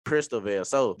Crystalvale.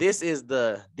 So this is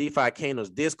the DeFi Kingdoms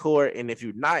Discord. And if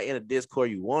you're not in a Discord,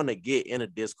 you want to get in a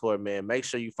Discord, man, make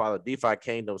sure you follow DeFi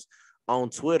Kingdoms on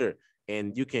Twitter.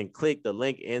 And you can click the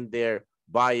link in their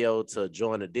bio to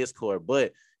join the Discord.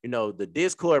 But the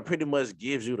Discord pretty much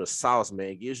gives you the sauce,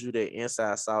 man. It gives you that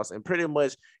inside sauce and pretty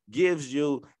much gives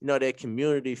you, that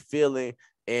community feeling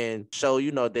and show,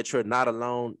 that you're not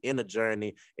alone in the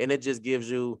journey. And it just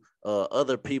gives you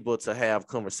other people to have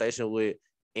conversation with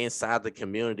inside the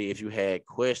community if you had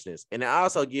questions. And it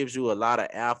also gives you a lot of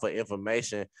alpha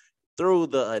information through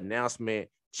the announcement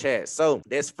chat. So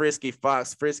that's Frisky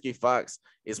Fox. Frisky Fox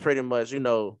is pretty much,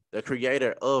 the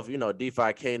creator of,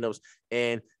 DeFi Kingdoms.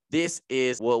 And this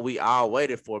is what we all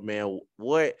waited for, man.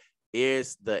 What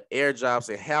is the airdrops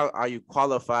and how are you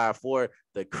qualified for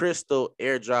the crystal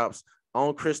airdrops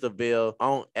on Crystalvale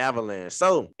on Avalanche?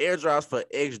 So airdrops for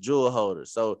X jewel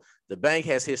holders. So the bank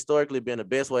has historically been the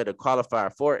best way to qualify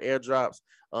for airdrops.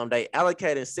 They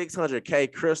allocated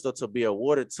 600K crystal to be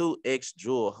awarded to X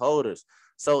jewel holders.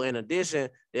 So in addition,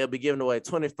 they'll be giving away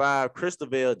 25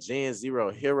 Crystalvale Gen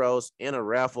 0 heroes in a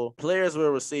raffle. Players will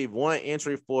receive one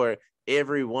entry for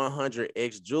every 100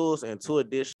 X jewels and two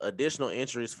additional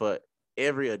entries for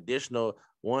every additional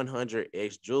 100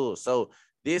 X jewels. So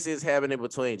this is happening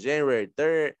between January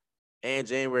 3rd and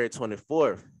January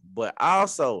 24th. But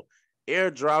also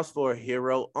airdrops for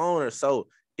hero owners. So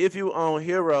if you own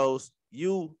heroes,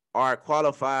 you are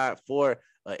qualified for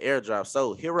an airdrop.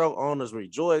 So hero owners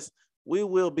rejoice. We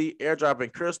will be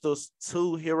airdropping crystals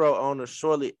to hero owners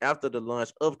shortly after the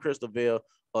launch of Crystalvale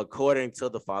according to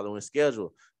the following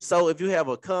schedule. So if you have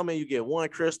a common, you get 1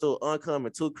 crystal,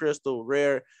 uncommon 2 crystal,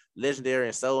 rare, legendary,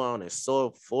 and so on and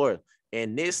so forth.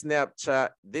 And this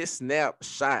snapshot, this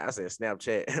snapshot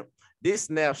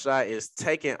is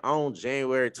taken on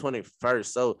January 21st.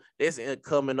 So this is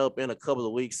coming up in a couple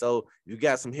of weeks. So you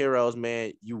got some heroes,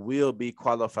 man, you will be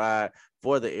qualified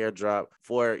for the airdrop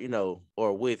for,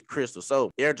 or with crystal.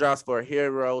 So airdrops for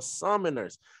hero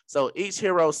summoners. So each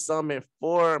hero summon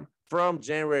from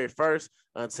January 1st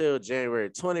until January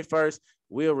 21st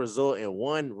will result in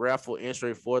 1 raffle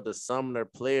entry for the summoner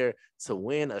player to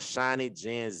win a shiny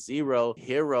Gen 0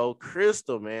 hero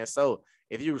crystal, man. So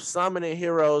if you're summoning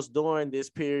heroes during this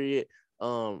period,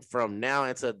 from now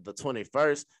until the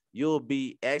 21st, you'll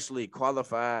be actually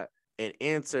qualified and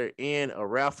enter in a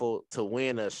raffle to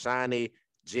win a shiny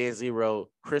Gen 0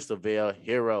 Crystalvale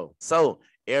hero. So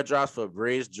airdrops for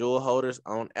bridge jewel holders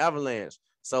on Avalanche.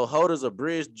 So holders of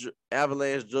bridge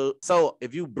Avalanche jewels. So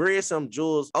if you bridge some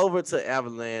jewels over to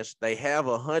Avalanche, they have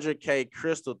 100K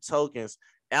crystal tokens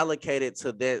allocated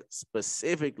to that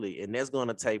specifically. And that's going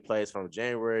to take place from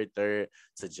January 3rd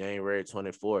to January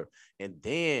 24th. And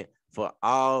then for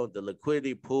all the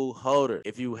liquidity pool holders,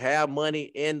 if you have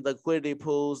money in liquidity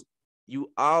pools,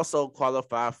 you also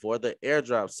qualify for the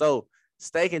airdrop. So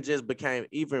staking just became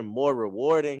even more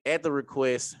rewarding. At the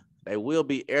request, they will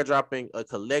be airdropping a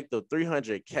collective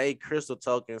 300K crystal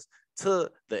tokens to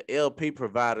the LP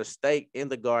provider stake in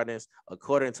the gardens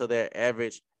according to their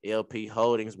average LP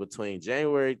holdings between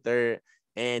January 3rd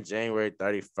and January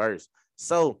 31st.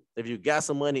 So if you got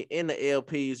some money in the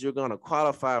LPs, you're going to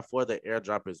qualify for the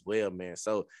airdrop as well, man.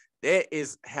 So that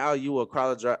is how you will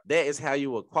qualify. That is how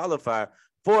you will qualify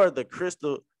for the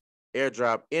crystal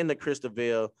airdrop in the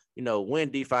Crystalvale, when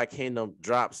DeFi Kingdom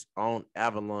drops on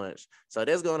Avalanche. So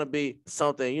there's going to be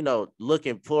something,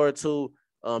 looking forward to.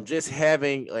 Just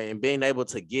having and being able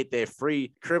to get that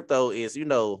free crypto is,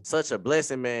 such a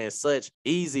blessing, man. Such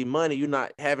easy money. You're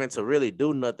not having to really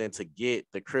do nothing to get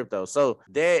the crypto. So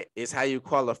that is how you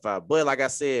qualify. But like I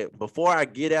said, before I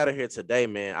get out of here today,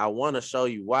 man, I want to show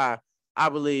you why I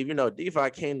believe, DeFi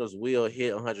Kingdoms will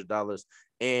hit $100.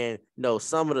 And,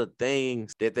 some of the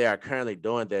things that they are currently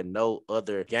doing that no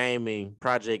other gaming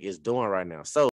project is doing right now. So